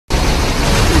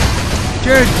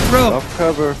Jared, roll. Off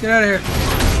cover. Get out of here.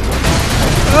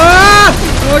 Ah!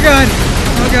 Oh god.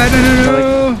 Oh god, no,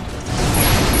 no, no.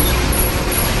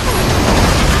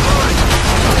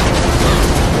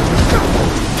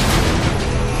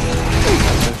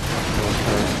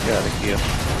 Got it here.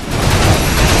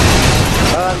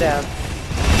 Oh, I'm down.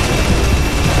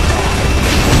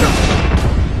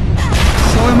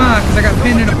 So am I, because I got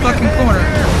pinned in a fucking corner.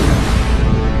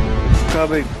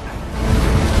 Coming.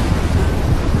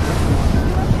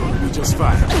 We just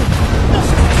fired.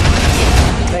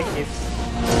 Thank you.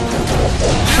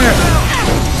 Here.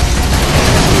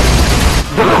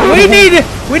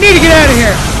 We need to get out of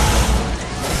here.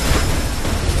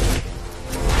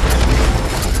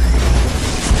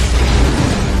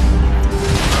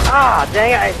 Ah,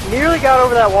 dang it. I nearly got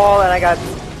over that wall and I got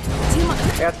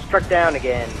struck down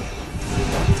again.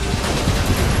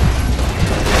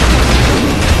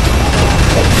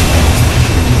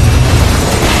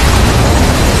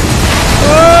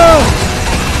 Oh!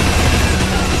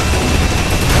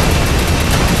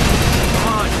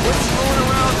 Come on, quit screwing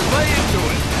around and lay into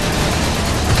it.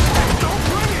 Don't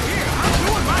bring it here. I'm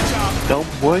doing my job.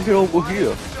 Don't bring it over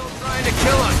here. Still trying to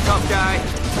kill us, tough guy.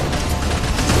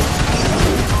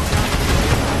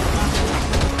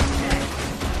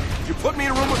 You put me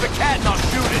in a room with a cat and I'll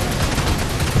shoot it.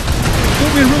 Put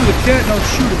me in a room with a cat and I'll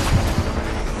shoot it.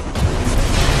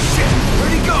 Shit,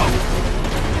 where'd he go?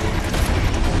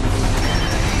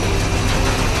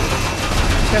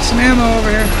 Got some ammo over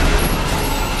here.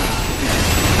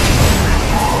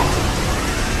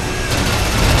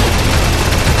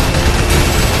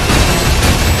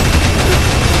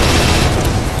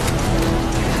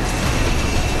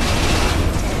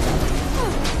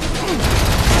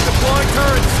 Deploying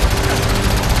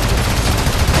turrets.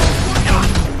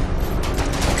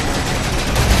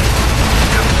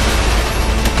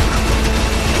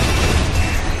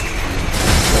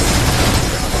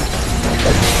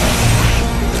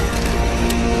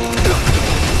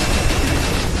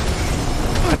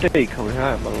 I tell you, coming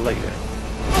high, I'm gonna lay there.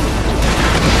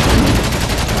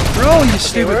 Roll, you Okay,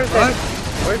 stupid fuck.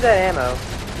 where's that ammo?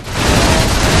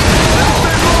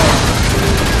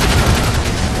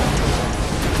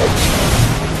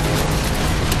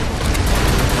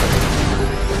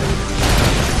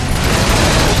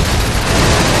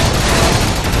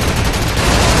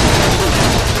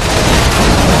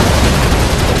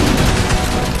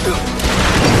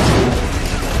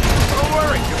 Don't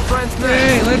worry, your friend's next.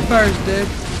 Hey, lead fire's dead.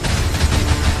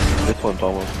 This one's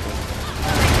almost done.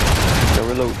 Now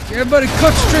reload. Everybody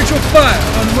concentrate your fire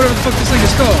on whatever the fuck this thing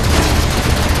is called.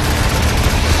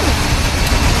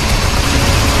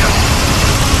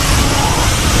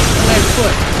 Lead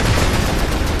foot.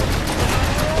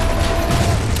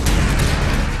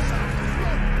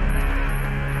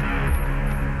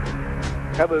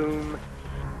 Kaboom.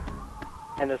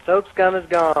 And the soap scum is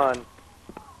gone.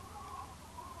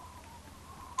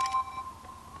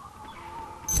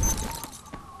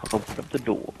 Open up the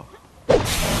door.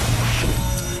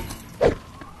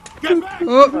 Get back!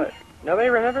 Oh, What? Nobody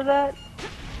remembers that?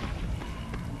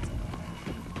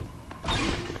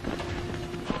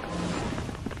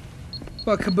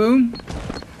 what, kaboom?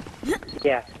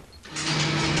 Yeah.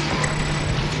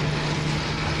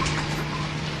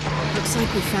 Looks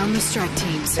like we found the strike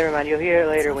teams. Never mind, you'll hear it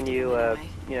later when you,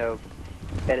 you know,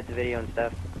 edit the video and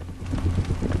stuff.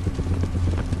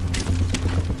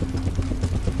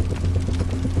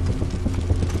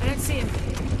 I don't see him.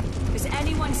 Does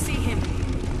anyone see him?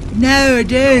 No, I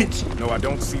don't. No, I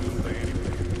don't see Luther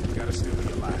anywhere. He's gotta still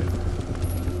be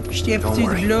alive. Step Don't through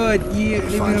worry. the blood. Yeah, We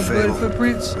leaving find no blood Fable.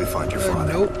 footprints. We find your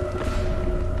father. Nope.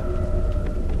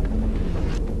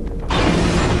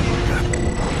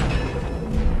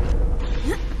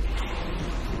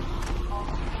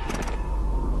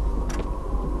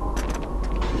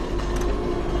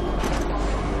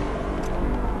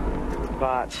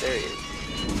 Bot, there he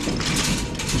is.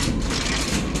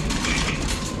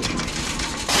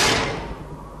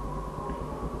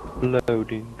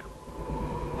 Loading.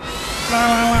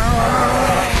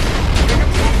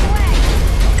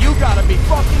 You gotta be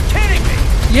fucking kidding me!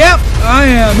 Yep, I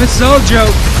am. This is all a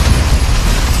joke.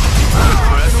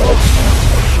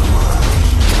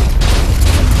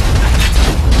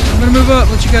 I'm gonna move up.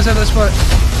 Let you guys have that spot.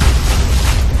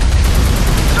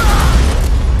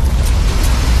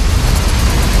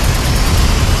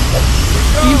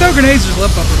 You can throw grenades as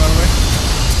left bumper, by the way.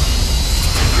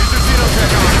 Here's your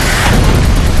Xenotech on.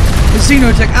 The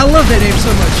Xenotech. I love that name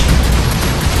so much.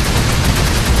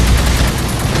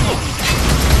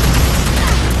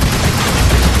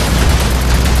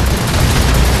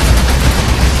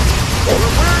 We're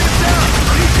wearing him down!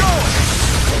 Where you going?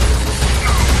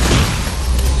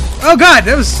 Oh god,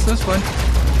 that was fun.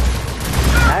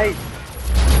 Nice.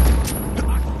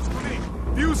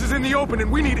 Fuse is in the open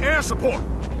and we need air support.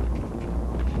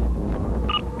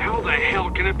 How the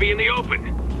hell can it be in the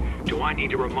open? Do I need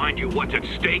to remind you what's at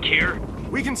stake here?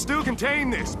 We can still contain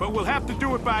this, but we'll have to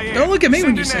do it by air. Don't look at me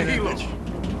when Send you in say that, helo.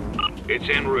 bitch. It's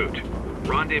en route.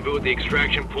 Rendezvous at the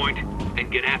extraction point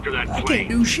and get after that I plane. can't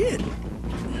do shit.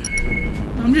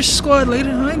 I'm just squad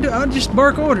leader. I'll just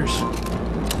bark orders.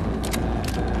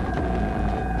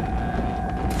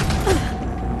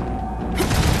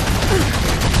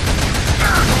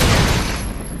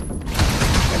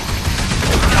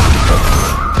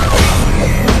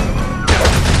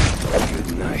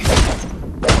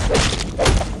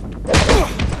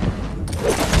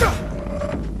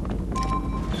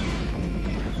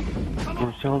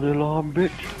 Sound the alarm, bitch.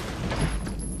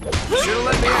 Should've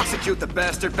let me execute the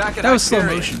bastard back at That was slow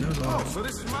Hyperion. motion. That was all. So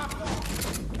this is my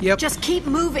fault. Yep. Just keep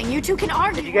moving. You two can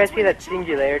argue. Did you guys see that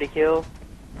singularity kill?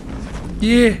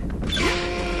 Yeah.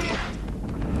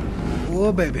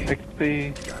 Oh baby.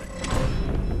 XP.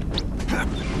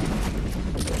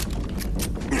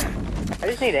 I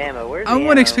just need ammo. Where's the I'm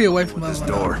 1 ammo? XP away from This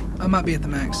level door. up. I might be at the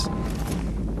max.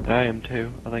 I am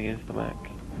too. I think it's the max.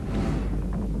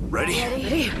 Ready?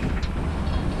 Ready?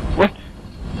 What?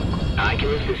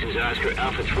 Oculus, this is Oscar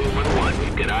Alpha 311.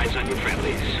 We've got eyes on your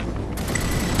friendlies.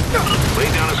 Lay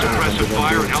down a suppressive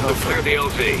fire and help them clear the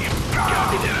LZ.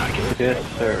 Copy that, Oculus. Yes,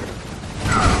 sir.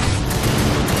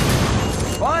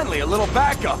 Finally, a little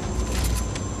backup.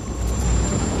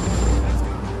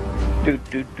 Do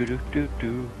do do do do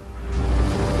do.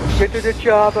 Get to the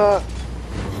chopper.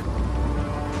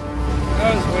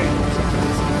 I was waiting for something.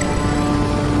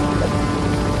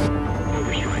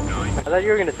 Overstrike 9. I thought you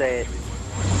were gonna say it. I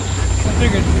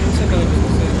figured somebody was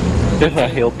gonna say There's a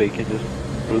hill beacon just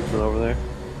looping over there. it.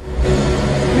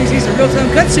 Means these are real-time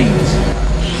cutscenes.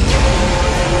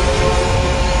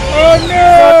 Oh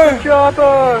no!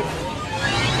 Chopper!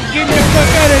 Get me the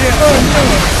fuck out of there! Oh no!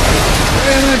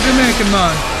 Where am I, Jamaican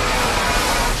man?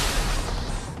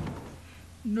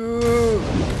 No!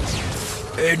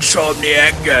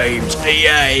 Insomniac Games,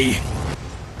 EA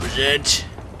present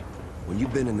When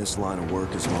you've been in this line of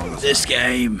work as long as this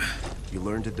game. you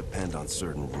learn to depend on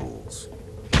certain rules.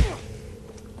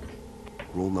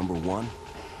 Rule number 1: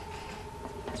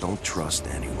 don't trust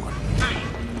anyone. Hey,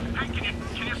 can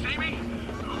you see me?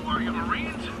 Who are you,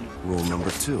 Marines? Rule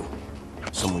number 2: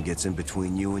 someone gets in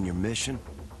between you and your mission,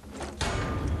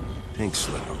 pink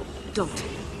slip them, Don't.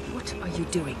 What are you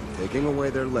doing? taking away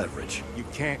their leverage. You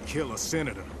can't kill a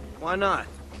senator. Why not?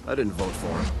 I didn't vote for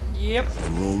him. Yep.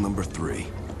 And rule number 3: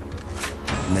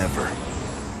 never,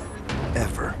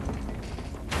 ever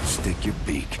stick your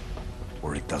beak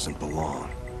where it doesn't belong.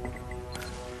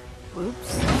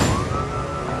 Oops.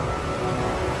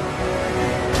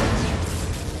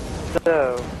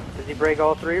 So, does he break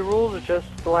all 3 rules or just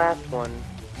the last one?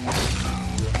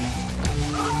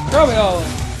 Probably all of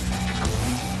them.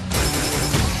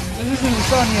 This isn't an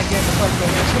Insomniac game to fuck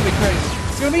with. It's gonna be crazy.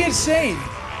 It's gonna be insane.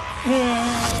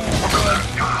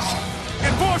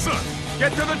 Enforcer!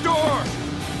 Get to the door!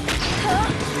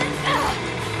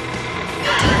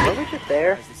 Were we just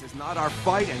there? This is not our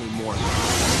fight anymore.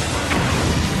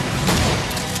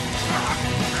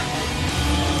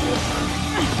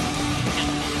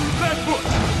 Left foot!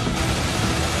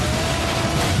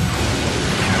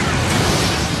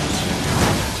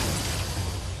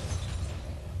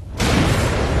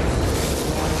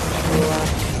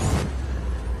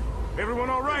 Everyone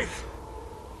all right?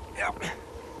 Yep.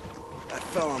 That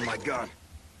fell on my gun.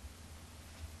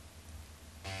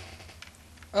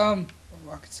 Oh,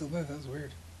 I could still move. That was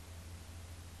weird.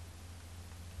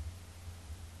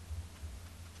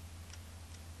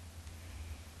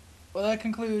 Well, that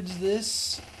concludes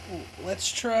this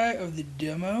let's try of the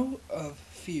demo of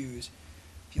Fuse.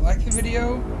 If you like the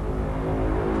video,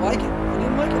 like it. If you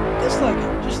didn't like it, dislike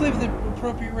it. Just leave the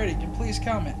appropriate rating and please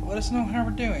comment. Let us know how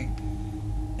we're doing.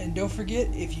 And don't forget,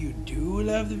 if you do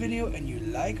love the video and you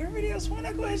like our videos, why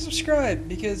not go ahead and subscribe?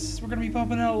 Because we're going to be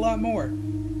pumping out a lot more.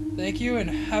 Thank you and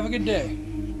have a good day.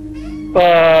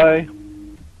 Bye.